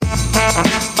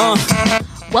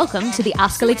Welcome to the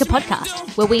Ask Alika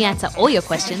podcast, where we answer all your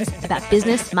questions about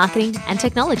business, marketing, and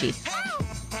technology.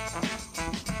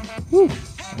 Woo.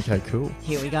 Okay, cool.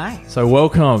 Here we go. So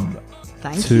welcome.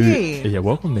 Thank you. Yeah,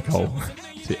 welcome, Nicole,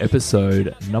 to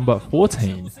episode number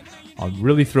 14. I'm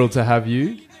really thrilled to have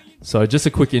you. So just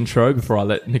a quick intro before I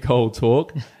let Nicole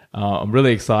talk. I'm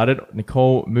really excited.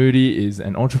 Nicole Moody is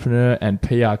an entrepreneur and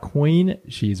PR queen.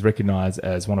 She is recognized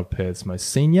as one of Perth's most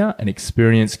senior and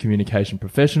experienced communication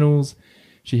professionals.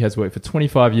 She has worked for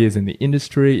 25 years in the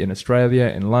industry, in Australia,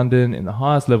 in London, in the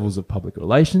highest levels of public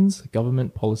relations,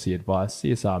 government policy advice,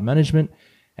 CSR management,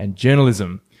 and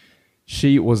journalism.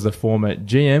 She was the former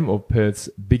GM of Perth's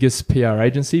biggest PR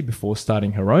agency before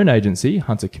starting her own agency,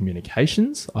 Hunter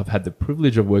Communications. I've had the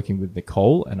privilege of working with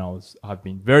Nicole, and I've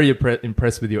been very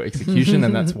impressed with your execution,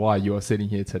 and that's why you are sitting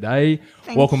here today.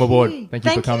 Welcome aboard. Thank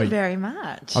you for coming. Thank you very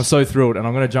much. I'm so thrilled, and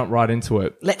I'm going to jump right into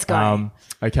it. Let's go.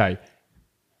 Okay.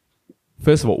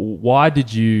 First of all, why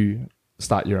did you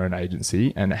start your own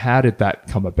agency, and how did that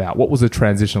come about? What was the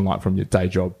transition like from your day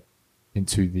job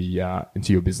into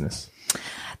your business?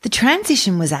 The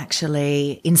transition was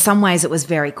actually, in some ways it was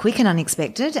very quick and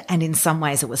unexpected, and in some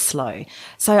ways it was slow.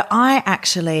 So I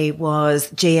actually was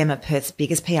GM of Perth's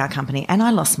biggest PR company, and I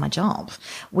lost my job.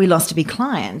 We lost a big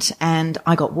client, and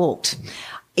I got walked.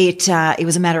 It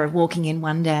was a matter of walking in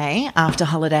one day after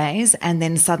holidays and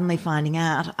then suddenly finding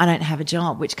out I don't have a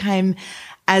job, which came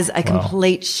as a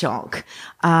complete shock.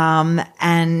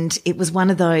 And it was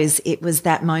one of those, it was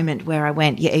that moment where I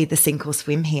went, you either sink or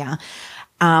swim here.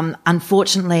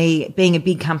 Unfortunately, being a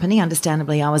big company,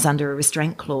 understandably, I was under a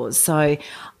restraint clause. So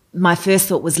my first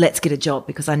thought was, let's get a job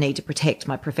because I need to protect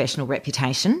my professional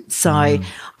reputation. So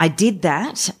I did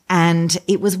that, and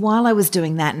it was while I was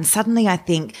doing that, and suddenly I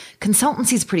think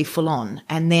consultancy is pretty full on.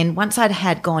 And then once I'd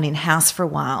had gone in-house for a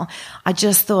while, I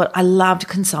just thought I loved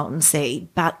consultancy,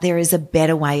 but there is a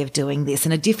better way of doing this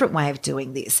and a different way of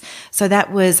doing this. So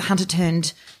that was Hunter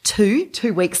turned 2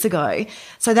 weeks ago.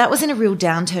 So that was in a real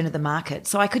downturn of the market.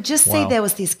 So I could just see there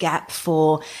was this gap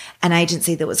for an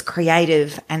agency that was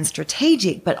creative and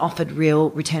strategic, but offered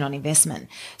real return on investment.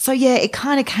 So yeah, it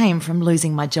kind of came from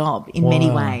losing my job in many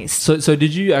ways. So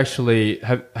did you actually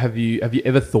have you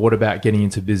ever thought about getting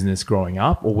into business growing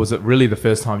up, or was it really the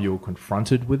first time you were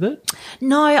confronted with it?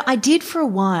 No, I did for a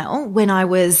while when I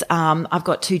was, I've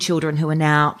got 2 children who are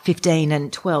now 15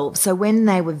 and 12. So when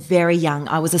they were very young,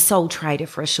 I was a sole trader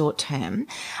for a short term,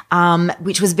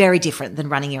 which was very different than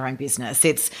running your own business.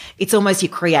 It's almost you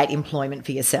create employment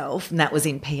for yourself, and that was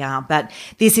in PR, but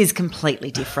this is completely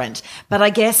different. But I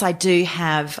guess I do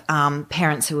have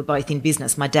parents who are both in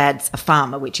business. My dad's a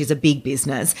farmer, which is a big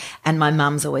business, and my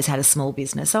mum's always had a small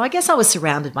business. So I guess I was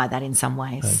surrounded by that in some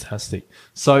ways. Fantastic.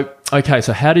 So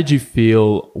how did you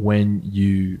feel when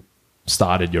you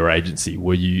started your agency?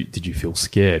 Did you feel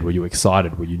scared? Were you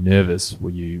excited? Were you nervous?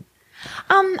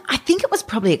 I think it was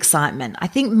probably excitement. I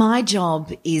think my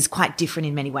job is quite different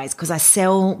in many ways because I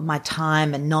sell my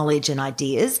time and knowledge and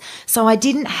ideas. So I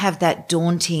didn't have that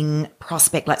daunting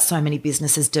prospect like so many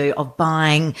businesses do of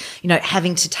buying,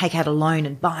 having to take out a loan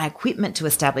and buy equipment to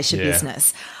establish a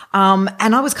business.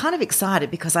 And I was kind of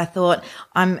excited because I thought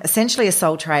I'm essentially a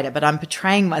sole trader, but I'm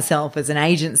portraying myself as an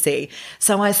agency.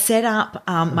 So I set up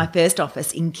my first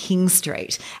office in King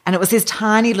Street, and it was this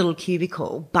tiny little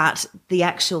cubicle, but the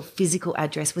actual physical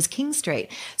address was King Street.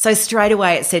 So straight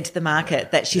away it said to the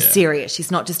market that she's serious.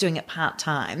 She's not just doing it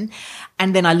part-time.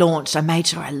 And then I made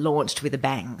sure I launched with a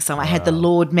bang. So I had the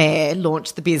Lord Mayor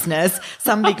launch the business,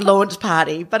 some big launch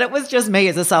party, but it was just me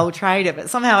as a sole trader. But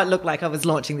somehow it looked like I was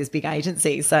launching this big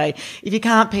agency. So if you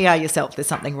can't PR yourself, there's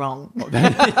something wrong. Yeah,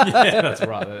 that's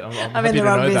right. I'm in the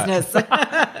wrong business.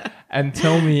 And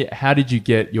tell me, how did you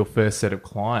get your first set of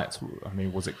clients? I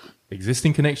mean, was it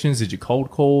existing connections? Did you cold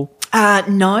call?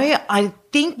 No, I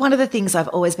think one of the things I've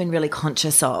always been really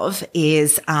conscious of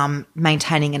is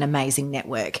maintaining an amazing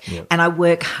network. Yep. And I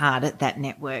work hard at that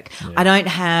network. Yep. I don't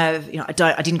have,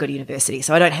 I didn't go to university,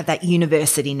 so I don't have that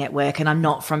university network, and I'm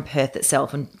not from Perth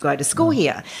itself and go to school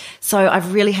here. So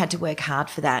I've really had to work hard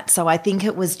for that. So I think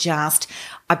it was just,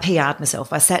 I PR'd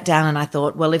myself. I sat down and I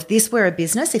thought, well, if this were a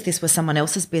business, if this was someone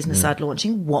else's business I'd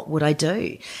launching, what would I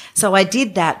do? So I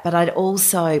did that, but I'd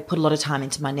also put a lot of time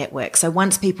into my network. So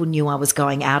once people knew I was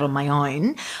going out on my own,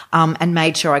 and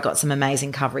made sure I got some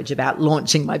amazing coverage about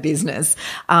launching my business.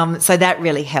 So that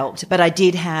really helped. But I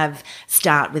did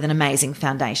start with an amazing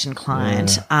foundation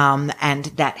client, and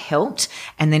that helped.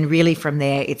 And then really from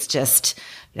there, it's just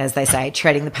as they say,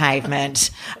 treading the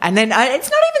pavement. And then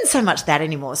it's not even so much that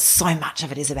anymore. So much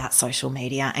of it is about social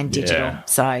media and digital. Yeah.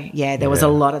 So, there was a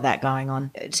lot of that going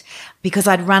on. Because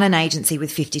I'd run an agency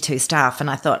with 52 staff and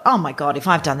I thought, oh my God, if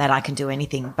I've done that, I can do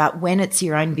anything. But when it's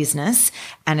your own business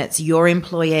and it's your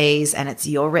employees and it's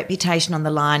your reputation on the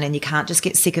line and you can't just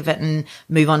get sick of it and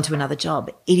move on to another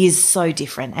job, it is so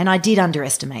different. And I did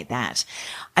underestimate that.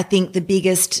 I think the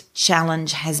biggest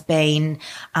challenge has been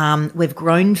we've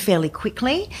grown fairly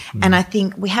quickly, and I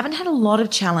think we haven't had a lot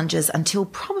of challenges until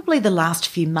probably the last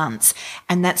few months,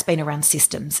 and that's been around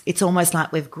systems. It's almost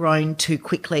like we've grown too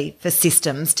quickly for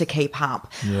systems to keep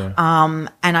up. Yeah.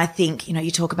 And I think,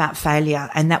 you talk about failure,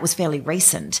 and that was fairly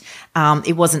recent.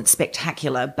 It wasn't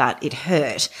spectacular, but it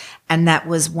hurt. And that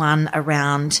was one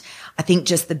around, I think,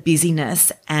 just the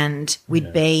busyness, and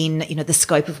we'd been, the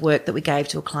scope of work that we gave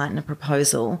to a client in a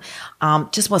proposal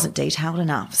just wasn't detailed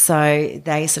enough. So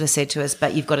they sort of said to us,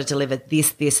 but you've got to deliver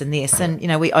this, this and this. And,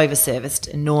 we overserviced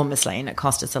enormously and it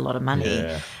cost us a lot of money.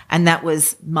 Yeah. And that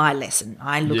was my lesson.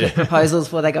 I look at proposals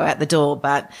before they go out the door,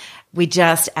 but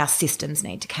our systems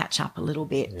need to catch up a little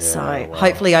bit.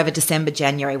 Hopefully over December,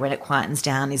 January, when it quietens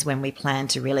down, is when we plan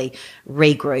to really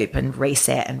regroup and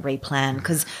reset and replan,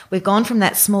 because we've gone from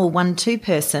that small 1-2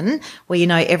 person where you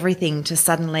know everything to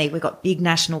suddenly we've got big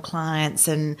national clients.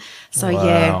 And so,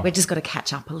 we've just got to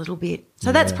catch up a little bit.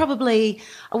 So that's probably,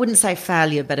 I wouldn't say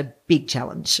failure, but a big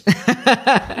challenge.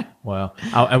 Wow.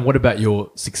 And what about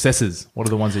your successes? What are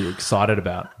the ones that you're excited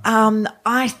about?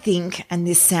 I think, and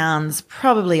this sounds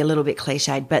probably a little bit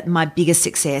cliched, but my biggest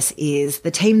success is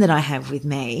the team that I have with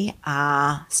me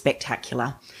are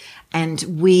spectacular. And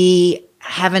we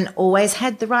haven't always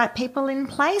had the right people in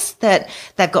place, that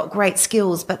they've got great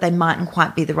skills, but they mightn't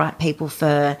quite be the right people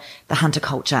for the hunter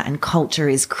culture, and culture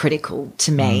is critical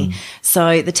to me.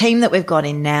 So the team that we've got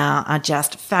in now are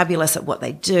just fabulous at what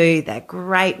they do. They're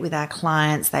great with our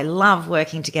clients. They love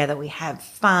working together. We have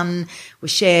fun. We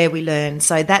share, we learn.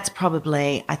 So that's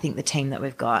probably, I think, the team that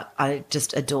we've got, I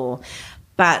just adore.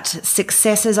 But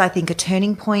successes, I think a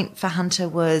turning point for Hunter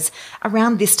was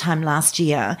around this time last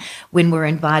year when we were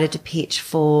invited to pitch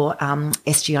for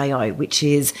SGIO, which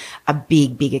is a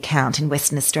big account in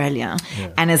Western Australia.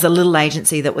 Yeah. And as a little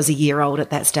agency that was a year old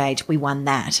at that stage, we won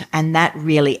that. And that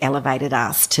really elevated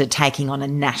us to taking on a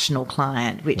national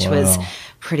client, which was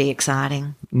pretty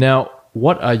exciting. Now,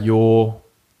 what are the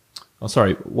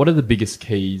biggest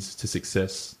keys to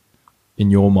success in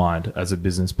your mind as a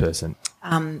business person?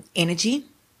 Energy.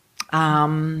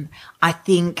 I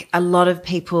think a lot of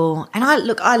people, and I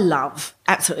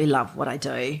absolutely love what I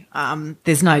do.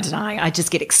 There's no denying. I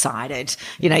just get excited.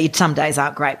 Some days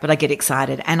aren't great, but I get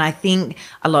excited. And I think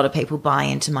a lot of people buy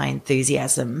into my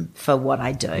enthusiasm for what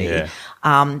I do. Yeah.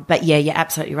 But you're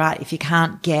absolutely right. If you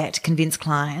can't convince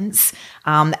clients,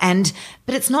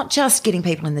 but it's not just getting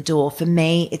people in the door. For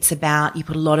me, it's about, you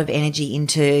put a lot of energy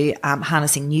into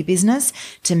harnessing new business.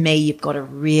 To me, you've got to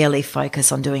really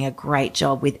focus on doing a great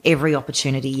job with every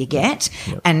opportunity you get.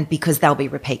 Yep. And because they'll be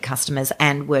repeat customers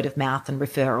and word of mouth and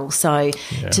referral. So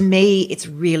to me, it's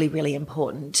really, really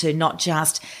important to not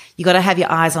just, you got to have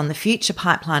your eyes on the future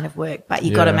pipeline of work, but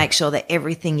you got to make sure that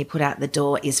everything you put out the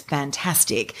door is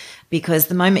fantastic, because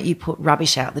the moment you put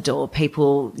rubbish out the door,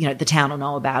 people, the town will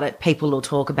know about it. People will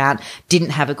talk about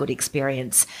didn't have a good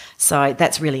experience. So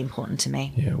that's really important to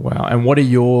me. Yeah. Wow. And what are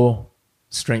your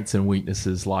strengths and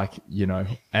weaknesses like,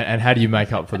 and how do you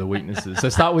make up for the weaknesses? So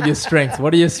start with your strengths.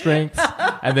 What are your strengths?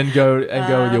 And then go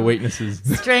with your weaknesses.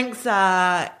 Strengths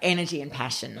are energy and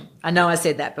passion. I know I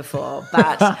said that before,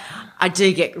 but I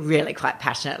do get really quite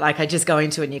passionate. Like I just go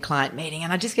into a new client meeting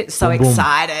and I just get so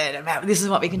excited about this is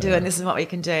what we can do and this is what we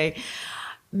can do.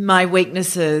 My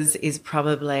weaknesses is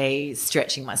probably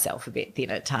stretching myself a bit thin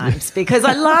at times, because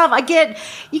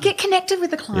you get connected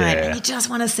with the client and you just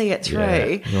want to see it through. Yeah,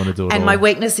 you want to do it and all. my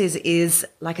weakness is,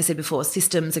 like I said before,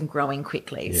 systems and growing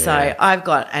quickly. Yeah. So I've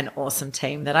got an awesome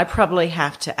team that I probably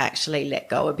have to actually let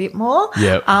go a bit more.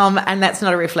 Yep. And that's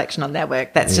not a reflection on their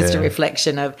work. That's just a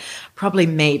reflection of probably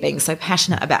me being so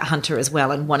passionate about Hunter as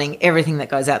well, and wanting everything that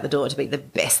goes out the door to be the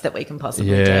best that we can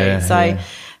possibly do. So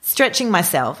stretching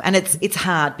myself, and it's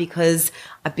hard because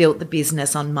I built the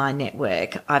business on my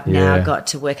network. I've now got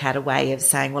to work out a way of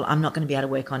saying, well, I'm not going to be able to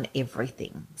work on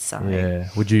everything. So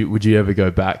would you ever go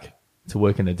back to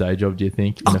work in a day job, do you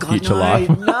think, in a future life?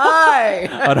 No.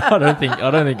 I don't think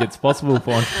it's possible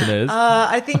for entrepreneurs.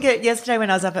 I think yesterday when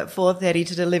I was up at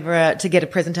 4:30 to get a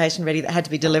presentation ready that had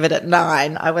to be delivered at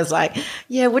 9, I was like,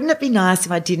 wouldn't it be nice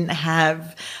if I didn't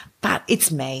have. But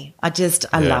it's me. I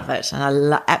love it,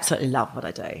 and I absolutely love what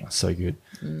I do. So good.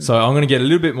 So I'm going to get a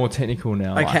little bit more technical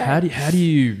now. Okay. Like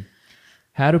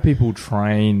how do people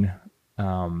train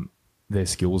their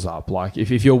skills up? Like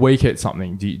if you're weak at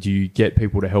something, do you get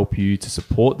people to help you to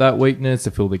support that weakness,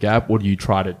 to fill the gap, or do you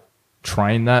try to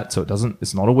train that so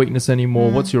it's not a weakness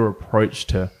anymore? What's your approach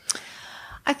to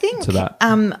I think that?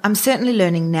 I'm certainly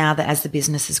learning now that as the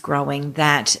business is growing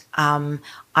that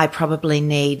I probably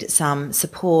need some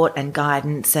support and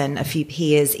guidance and a few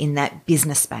peers in that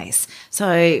business space.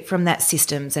 So from that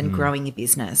systems and growing your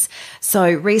business.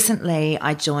 So recently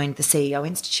I joined the CEO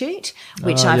Institute,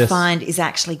 which I find is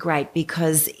actually great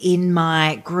because in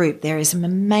my group there are some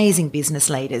amazing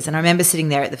business leaders. And I remember sitting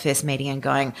there at the first meeting and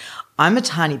going, I'm a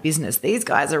tiny business. These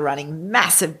guys are running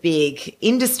massive, big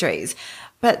industries.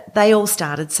 But they all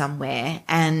started somewhere,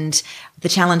 and the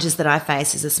challenges that I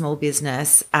face as a small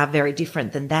business are very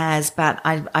different than theirs, but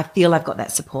I feel I've got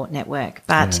that support network.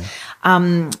 But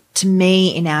to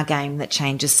me, in our game that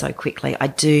changes so quickly, I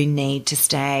do need to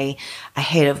stay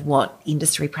ahead of what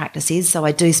industry practice is. So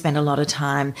I do spend a lot of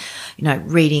time,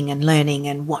 reading and learning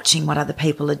and watching what other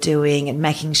people are doing and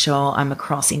making sure I'm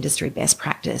across industry best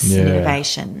practice and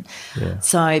innovation. Yeah.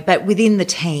 So, but within the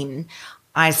team,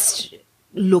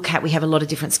 we have a lot of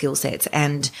different skill sets,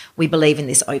 and we believe in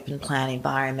this open plan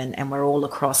environment, and we're all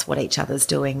across what each other's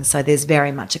doing. So there's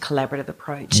very much a collaborative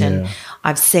approach, and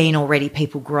I've seen already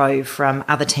people grow from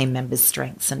other team members'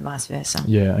 strengths and vice versa.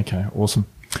 Yeah. Okay. Awesome.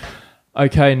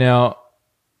 Okay. Now,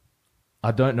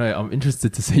 I don't know. I'm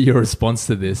interested to see your response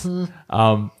to this.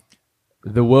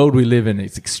 The world we live in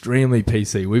is extremely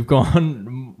PC. We've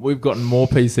gotten more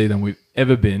PC than we've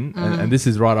ever been, and this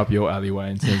is right up your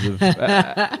alleyway in terms of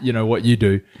what you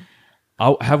do.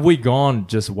 Have we gone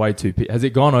just way too? Has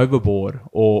it gone overboard,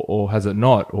 or has it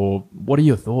not? Or what are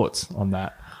your thoughts on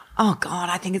that? Oh, God,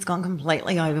 I think it's gone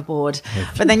completely overboard.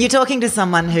 But then you're talking to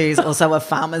someone who's also a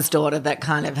farmer's daughter that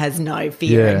kind of has no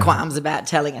fear and qualms about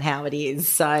telling it how it is.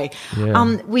 So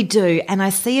we do. And I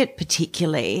see it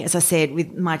particularly, as I said,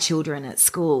 with my children at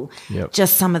school,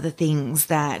 just some of the things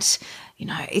that,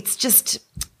 it's just,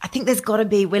 I think there's got to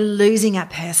be, we're losing our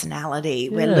personality.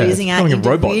 We're losing our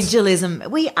individualism.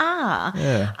 Robots. We are.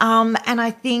 Yeah. And I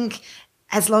think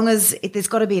as long as there's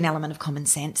got to be an element of common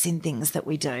sense in things that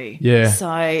we do. Yeah.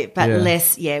 So, but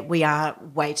less, we are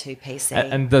way too PC.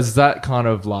 And does that kind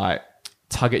of like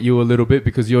tug at you a little bit?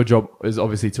 Because your job is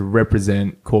obviously to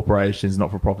represent corporations,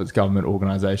 not-for-profits, government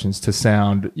organizations to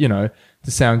sound,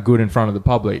 good in front of the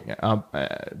public.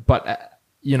 But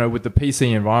with the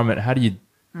PC environment, how do you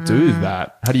do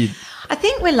that? How do you... I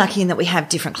think we're lucky in that we have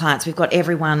different clients. We've got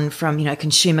everyone from,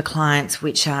 consumer clients,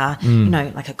 which are,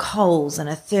 like a Coles and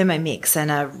a Thermomix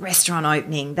and a restaurant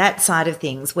opening, that side of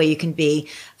things where you can be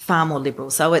far more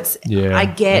liberal. So it's, I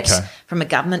get from a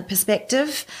government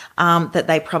perspective that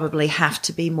they probably have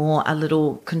to be a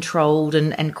little controlled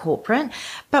and corporate.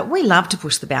 But we love to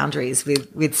push the boundaries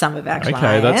with some of our clients.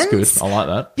 Okay, that's good. I like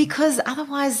that. Because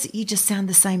otherwise you just sound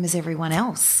the same as everyone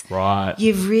else. Right.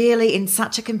 You've really, in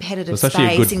such a competitive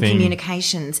space in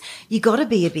communications, you got to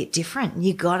be a bit different.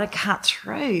 You got to cut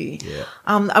through. Yeah.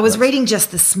 I was reading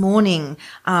just this morning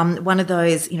one of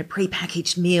those,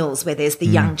 prepackaged meals where there's the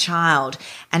young child,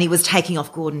 and he was taking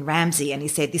off Gordon Ramsay, and he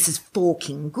said, "This is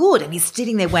forking good," and he's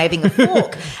sitting there waving a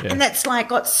fork, and that's like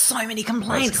got so many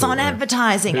complaints on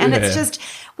advertising, and it's just,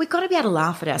 we've got to be able to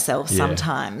laugh at ourselves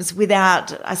sometimes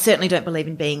without, I certainly don't believe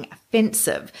in being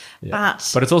offensive,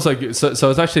 but it's also good. So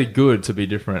it's actually good to be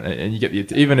different, and you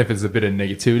get even if there's a bit of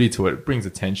negativity to it, it brings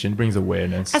attention, brings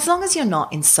awareness. As long as you're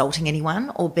not insulting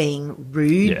anyone or being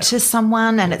rude to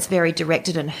someone, and it's very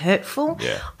directed and hurtful,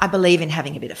 I believe in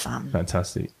having a bit of fun.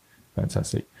 Fantastic.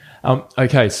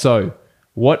 Okay, so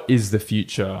what is the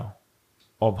future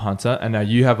of Hunter? And now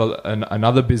you have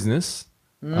another business,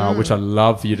 which I'd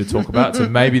love for you to talk about. So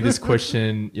maybe this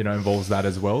question, involves that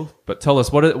as well. But tell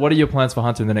us, what are your plans for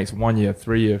Hunter in the next 1 year,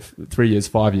 3 years,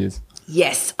 5 years?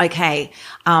 Yes. Okay.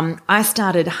 I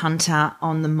started Hunter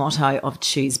on the motto of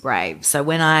choose brave. So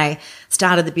when I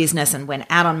started the business and went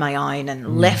out on my own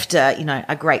and left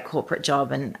a great corporate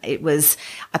job, and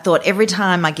I thought every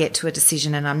time I get to a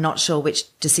decision and I'm not sure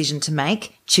which decision to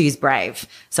make, choose brave.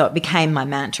 So it became my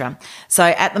mantra. So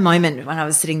at the moment, when I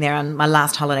was sitting there on my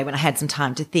last holiday, when I had some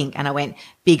time to think, and I went,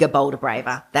 bigger, bolder,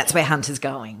 braver. That's where Hunter's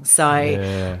going.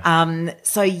 So,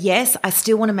 so yes, I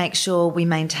still want to make sure we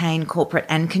maintain corporate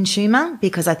and consumer,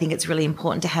 because I think it's really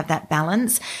important to have that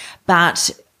balance. But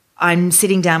I'm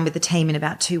sitting down with the team in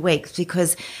about 2 weeks,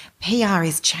 because PR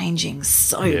is changing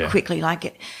so quickly.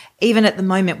 Like even at the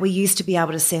moment, we used to be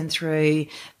able to send through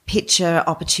picture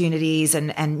opportunities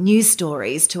and news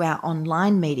stories to our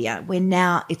online media, where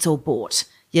now it's all bought.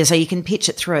 Yeah, so you can pitch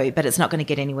it through, but it's not going to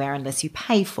get anywhere unless you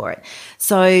pay for it.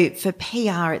 So for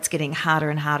PR, it's getting harder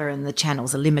and harder and the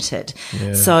channels are limited.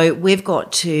 Yeah. So we've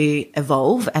got to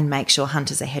evolve and make sure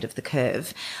Hunter's ahead of the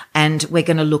curve. And we're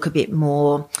going to look a bit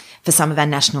more for some of our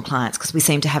national clients because we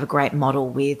seem to have a great model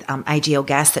with AGL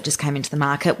Gas that just came into the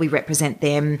market. We represent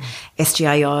them,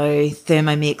 SGIO,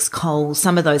 Thermomix, Coles,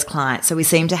 some of those clients. So we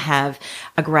seem to have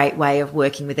a great way of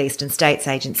working with Eastern States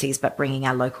agencies but bringing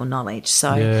our local knowledge.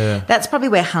 So that's probably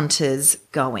where Hunter's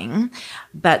going.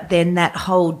 But then that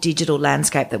whole digital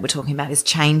landscape that we're talking about is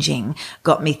changing,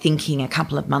 got me thinking a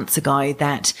couple of months ago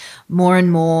that more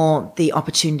and more the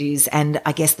opportunities and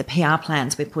I guess the PR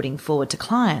plans we're putting forward to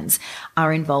clients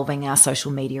are involving our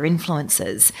social media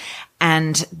influencers.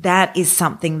 And that is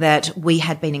something that we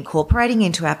had been incorporating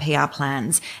into our PR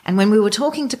plans. And when we were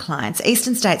talking to clients,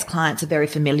 Eastern States clients are very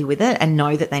familiar with it and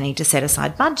know that they need to set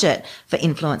aside budget for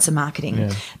influencer marketing.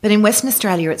 Yeah. But in Western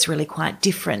Australia, it's really quite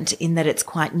different in that it's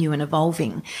quite new and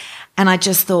evolving. And I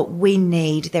just thought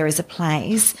there is a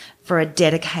place for a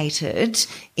dedicated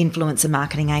influencer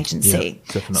marketing agency.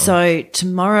 Yeah, definitely. So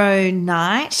tomorrow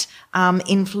night,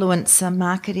 influencer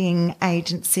marketing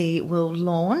agency will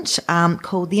launch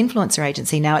called the Influencer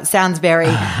Agency. Now, it sounds very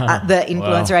the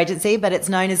Influencer Agency, but it's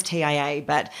known as TIA.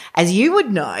 But as you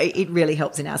would know, it really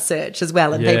helps in our search as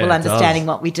well and people understanding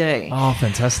what we do. Oh,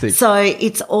 fantastic. So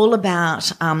it's all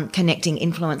about connecting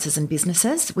influencers and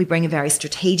businesses. We bring a very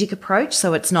strategic approach.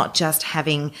 So it's not just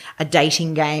having a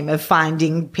dating game of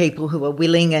finding people who are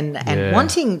willing and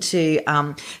wanting to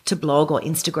blog or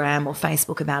Instagram or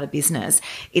Facebook about a business.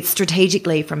 It's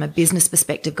strategically from a business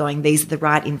perspective going, these are the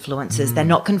right influencers. They're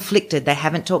not conflicted. They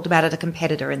haven't talked about a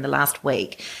competitor in the last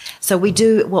week. So we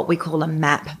do what we call a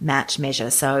map, match,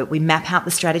 measure. So we map out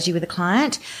the strategy with a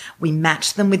client, we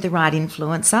match them with the right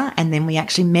influencer, and then we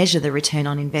actually measure the return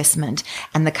on investment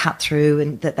and the cut through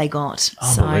and that they got.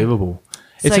 Unbelievable.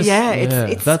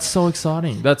 It's that's so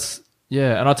exciting.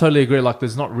 And I totally agree. Like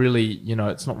there's not really,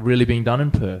 it's not really being done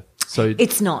in Perth. So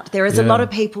it's not. There is a lot of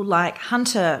people like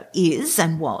Hunter is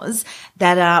and was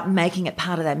that are making it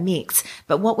part of their mix.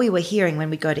 But what we were hearing when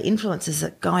we go to influencers are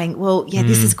going,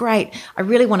 this is great. I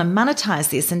really want to monetize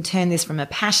this and turn this from a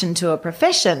passion to a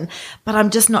profession, but I'm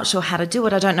just not sure how to do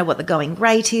it. I don't know what the going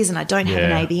rate is and I don't have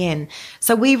an ABN.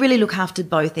 So we really look after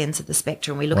both ends of the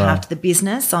spectrum. We look after the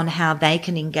business on how they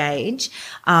can engage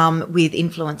with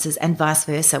influencers and vice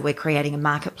versa. We're creating a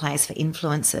marketplace for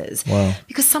influencers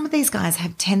because some of these guys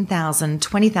have 10,000,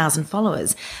 20,000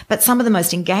 followers, but some of the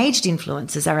most engaged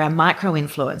influencers are our micro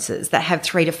influencers that have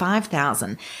 3,000 to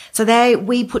 5,000. So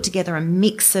we put together a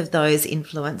mix of those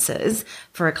influencers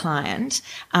for a client,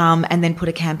 and then put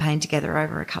a campaign together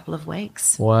over a couple of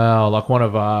weeks. Wow. Like one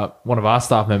of our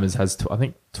staff members has, I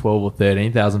think, 12 or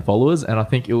 13,000 followers. And I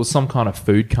think it was some kind of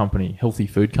healthy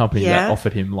food company that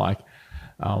offered him like,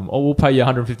 we'll pay you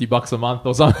 $150 a month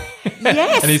or something.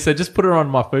 Yes. And he said, just put it on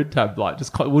my food tab. Like,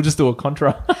 we'll just do a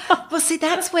contra. Well, see,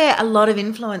 that's where a lot of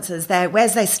influencers,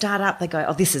 as they start up, they go,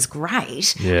 oh, this is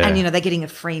great. Yeah. And, they're getting a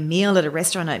free meal at a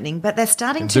restaurant opening, but they're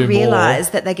starting to realize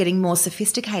that they're getting more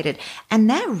sophisticated. And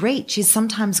their reach is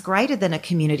sometimes greater than a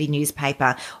community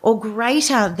newspaper or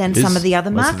greater than some of the other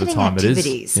marketing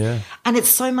activities. Yeah. And it's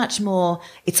so much more,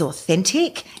 it's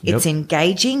authentic, it's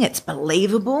engaging, it's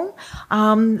believable.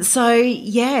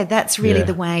 That's really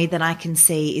the way that I can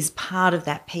see is part of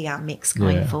that PR mix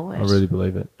going forward. I really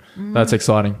believe it. That's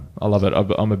exciting. I love it.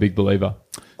 I'm a big believer.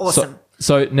 Awesome.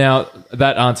 So now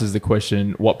that answers the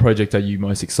question, what project are you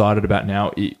most excited about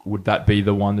now? Would that be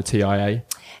the one, the TIA?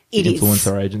 It is.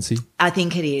 Influencer Agency? I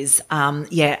think it is.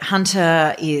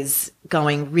 Hunter is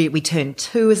going, we turned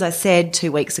 2, as I said,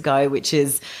 2 weeks ago, which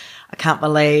is, I can't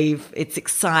believe it's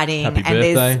exciting. Happy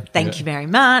birthday. Thank you very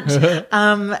much.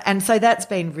 And so that's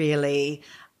been really,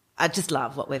 I just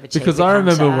love what we've achieved. Because I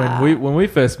remember when we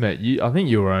first met, I think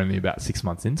you were only about 6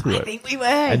 months into it. I think we were.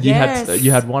 And you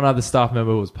had one other staff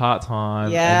member who was part-time.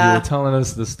 Yeah. And you were telling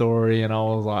us the story and I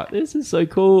was like, this is so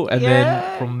cool. And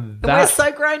then from that we're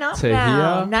so grown up to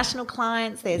now. Here, national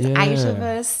clients, there's 8 of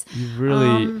us. You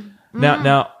really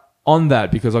now on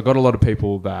that, because I got a lot of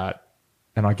people that,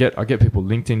 and I get people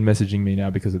LinkedIn messaging me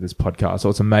now because of this podcast. So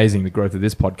it's amazing the growth of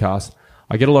this podcast.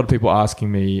 I get a lot of people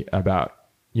asking me about,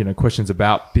 questions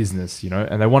about business,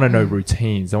 and they want to know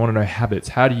routines. They want to know habits.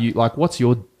 How do you, what's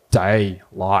your day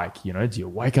like? Do you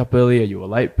wake up early? Are you a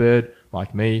late bird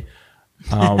like me?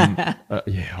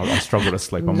 I struggle to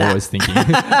sleep. I'm always thinking.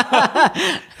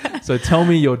 So tell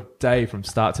me your day from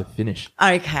start to finish.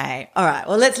 Okay. All right.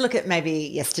 Well, let's look at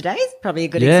maybe yesterday's, probably a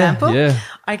good example. Yeah.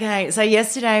 Okay. So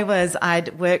yesterday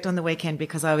I'd worked on the weekend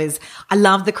because I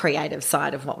love the creative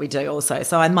side of what we do also.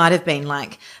 So I might have been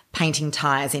painting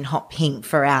tires in hot pink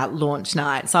for our launch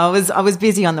night. So I was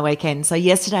busy on the weekend. So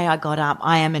yesterday I got up.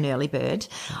 I am an early bird.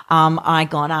 I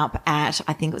got up at,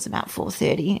 I think it was about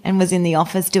 4:30 and was in the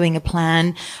office doing a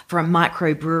plan for a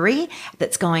microbrewery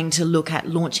that's going to look at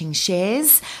launching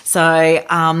shares. So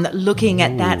looking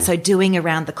at that. So doing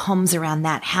around the comms around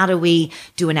that. How do we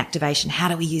do an activation? How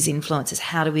do we use influencers?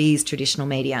 How do we use traditional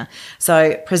media?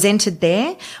 So presented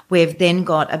there. We've then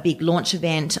got a big launch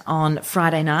event on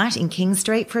Friday night in King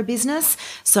Street for a business.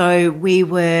 So we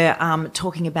were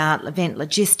talking about event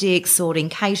logistics, sorting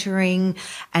catering,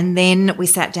 and then we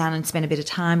sat down and spent a bit of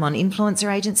time on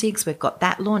influencer agency because we've got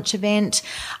that launch event.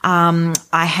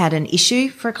 I had an issue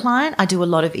for a client. I do a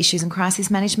lot of issues and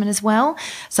crisis management as well.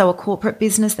 So a corporate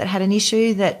business that had an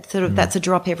issue that sort of that's a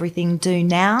drop everything, do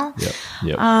now.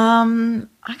 Yep.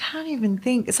 I can't even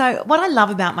think. So what I love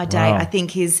about my day, I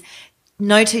think, is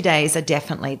no 2 days are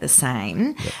definitely the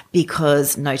same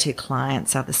because no two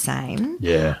clients are the same.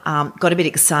 Yeah. Got a bit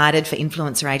excited for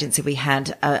influencer agency. We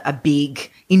had a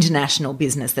big international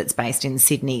business that's based in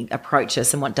Sydney approach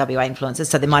us and want WA influencers.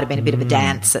 So there might have been a bit of a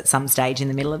dance at some stage in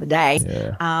the middle of the day.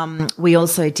 Yeah. We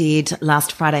also did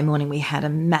last Friday morning, we had a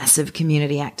massive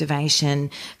community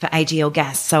activation for AGL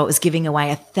Gas. So it was giving away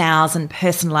 1,000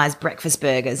 personalised breakfast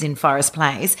burgers in Forest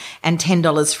Place and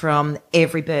 $10 from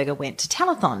every burger went to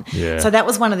Telethon. Yeah. So that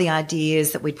was one of the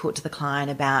ideas that we'd put to the client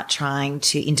about trying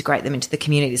to integrate them into the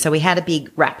community. So we had a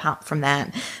big wrap up from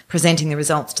that, presenting the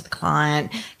results to the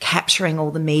client, capturing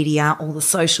all the media, all the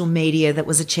social media that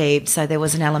was achieved. So there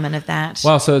was an element of that.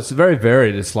 Wow. So it's very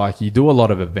varied. It's like you do a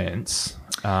lot of events.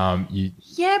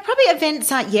 Yeah, probably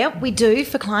events we do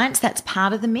for clients. That's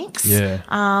part of the mix. Yeah.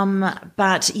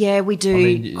 But yeah, we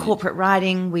do corporate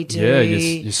writing. We do. Yeah,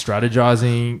 you're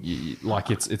strategizing. Like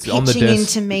it's on the desk. Pitching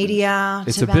into media.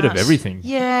 It's a bit of everything.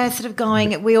 Yeah, sort of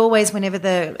going. We always,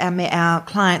 whenever our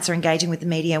clients are engaging with the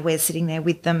media, we're sitting there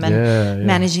with them and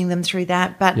managing them through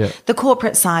that. But the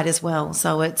corporate side as well.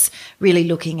 So it's really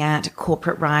looking at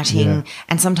corporate writing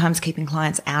and sometimes keeping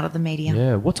clients out of the media.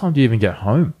 Yeah. What time do you even get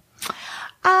home?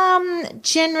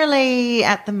 Generally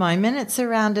at the moment it's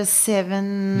around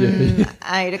 7,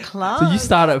 8 o'clock. So you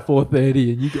start at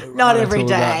 4:30 and you go Not every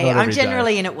day. I'm every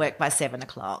generally day. in at work by 7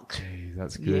 o'clock. Geez,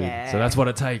 that's good. Yeah. So that's what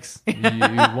it takes. You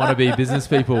want to be business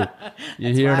people.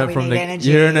 You're hearing why it we from need the energy.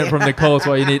 you're hearing it from the call. That's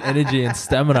why you need energy and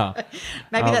stamina.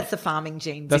 Maybe that's the farming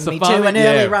genes That's in the me too, an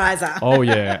early riser. Oh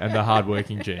yeah, and the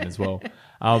hardworking gene as well.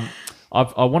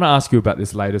 I want to ask you about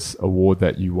this latest award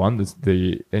that you won.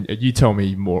 And you tell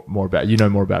me more about. You know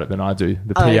more about it than I do.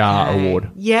 The PR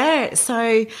award. Yeah.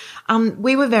 So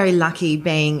we were very lucky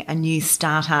being a new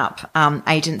startup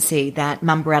agency that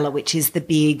Mumbrella, which is the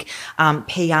big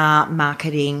PR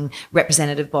marketing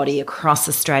representative body across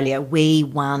Australia, we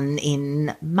won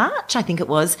in March, I think it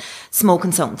was, Small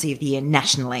Consultancy of the Year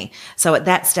nationally. So at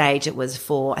that stage it was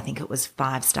I think it was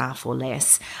 5 staff or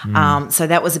less. So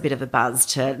that was a bit of a buzz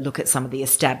to look at some of the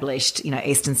established,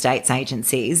 Eastern States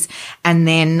agencies. And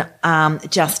then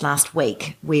just last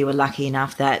week, we were lucky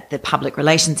enough that the Public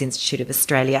Relations Institute of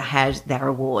Australia had their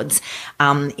awards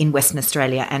in Western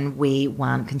Australia, and we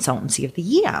won Consultancy of the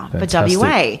Year for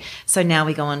WA. So now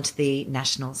we go on to the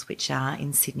Nationals, which are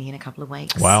in Sydney in a couple of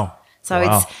weeks. Wow. So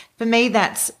it's, for me,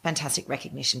 that's fantastic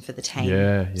recognition for the team.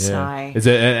 Yeah. So, is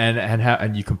it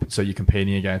and you're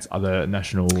competing against other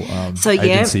national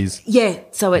agencies? Yeah.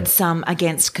 So it's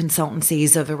against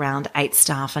consultancies of around 8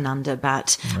 staff and under,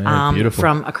 but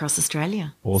from across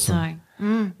Australia. Awesome.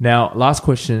 So, Now, last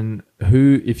question: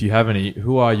 if you have any,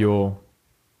 who are your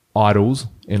idols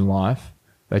in life?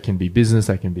 They can be business,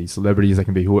 they can be celebrities, they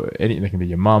can be they can be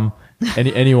your mum,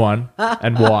 anyone,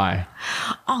 and why?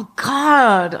 Oh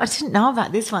God, I didn't know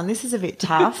about this one. This is a bit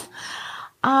tough.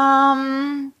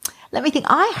 Let me think.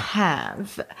 I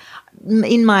have,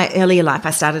 in my earlier life,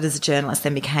 I started as a journalist,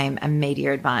 then became a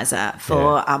media advisor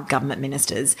for government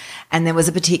ministers. And there was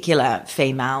a particular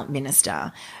female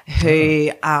minister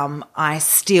who I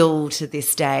still to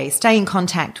this day stay in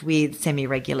contact with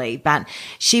semi-regularly, but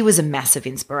she was a massive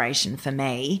inspiration for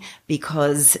me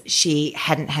because she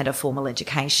hadn't had a formal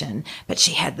education, but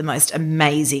she had the most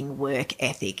amazing work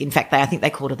ethic. In fact, I think they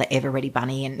called her the Ever Ready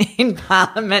Bunny in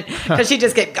Parliament because she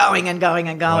just kept going and going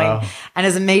and going. Wow. And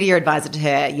as a media advisor to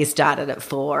her, you start started at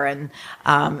 4 and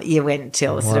you went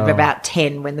till sort of about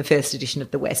 10 when the first edition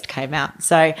of The West came out.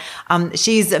 So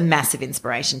she's a massive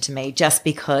inspiration to me just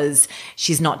because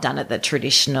she's not done it the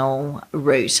traditional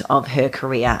route of her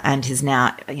career and is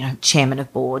now, chairman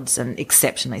of boards and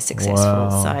exceptionally successful.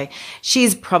 Wow. So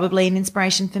she's probably an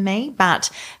inspiration for me. But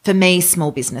for me,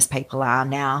 small business people are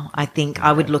now. I think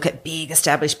I would look at big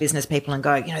established business people and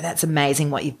go, that's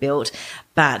amazing what you've built.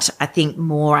 But I think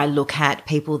more I look at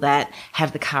people that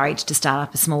have the courage to start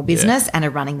up a small business and are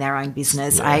running their own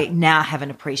business. Yeah. I now have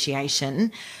an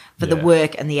appreciation for the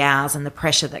work and the hours and the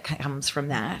pressure that comes from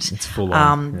that. It's full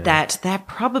on. That they're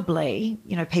probably,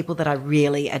 people that I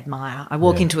really admire. I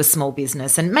walk into a small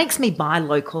business and it makes me buy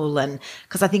local, and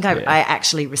because I think I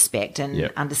actually respect and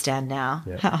understand now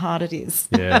how hard it is.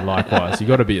 Yeah, likewise. You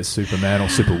got to be a superman or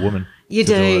superwoman. You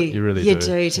to do. do it. You really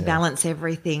do. To balance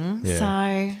everything. Yeah.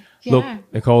 So, yeah. Look,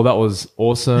 Nicole, that was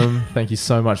awesome. Thank you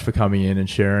so much for coming in and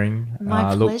sharing.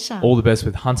 My pleasure. All the best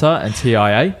with Hunter and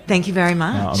TIA. Thank you very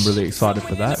much. I'm really excited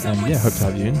for that. And hope to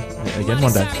have you in again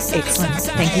one day. Excellent.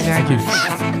 Thank you very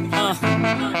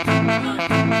much.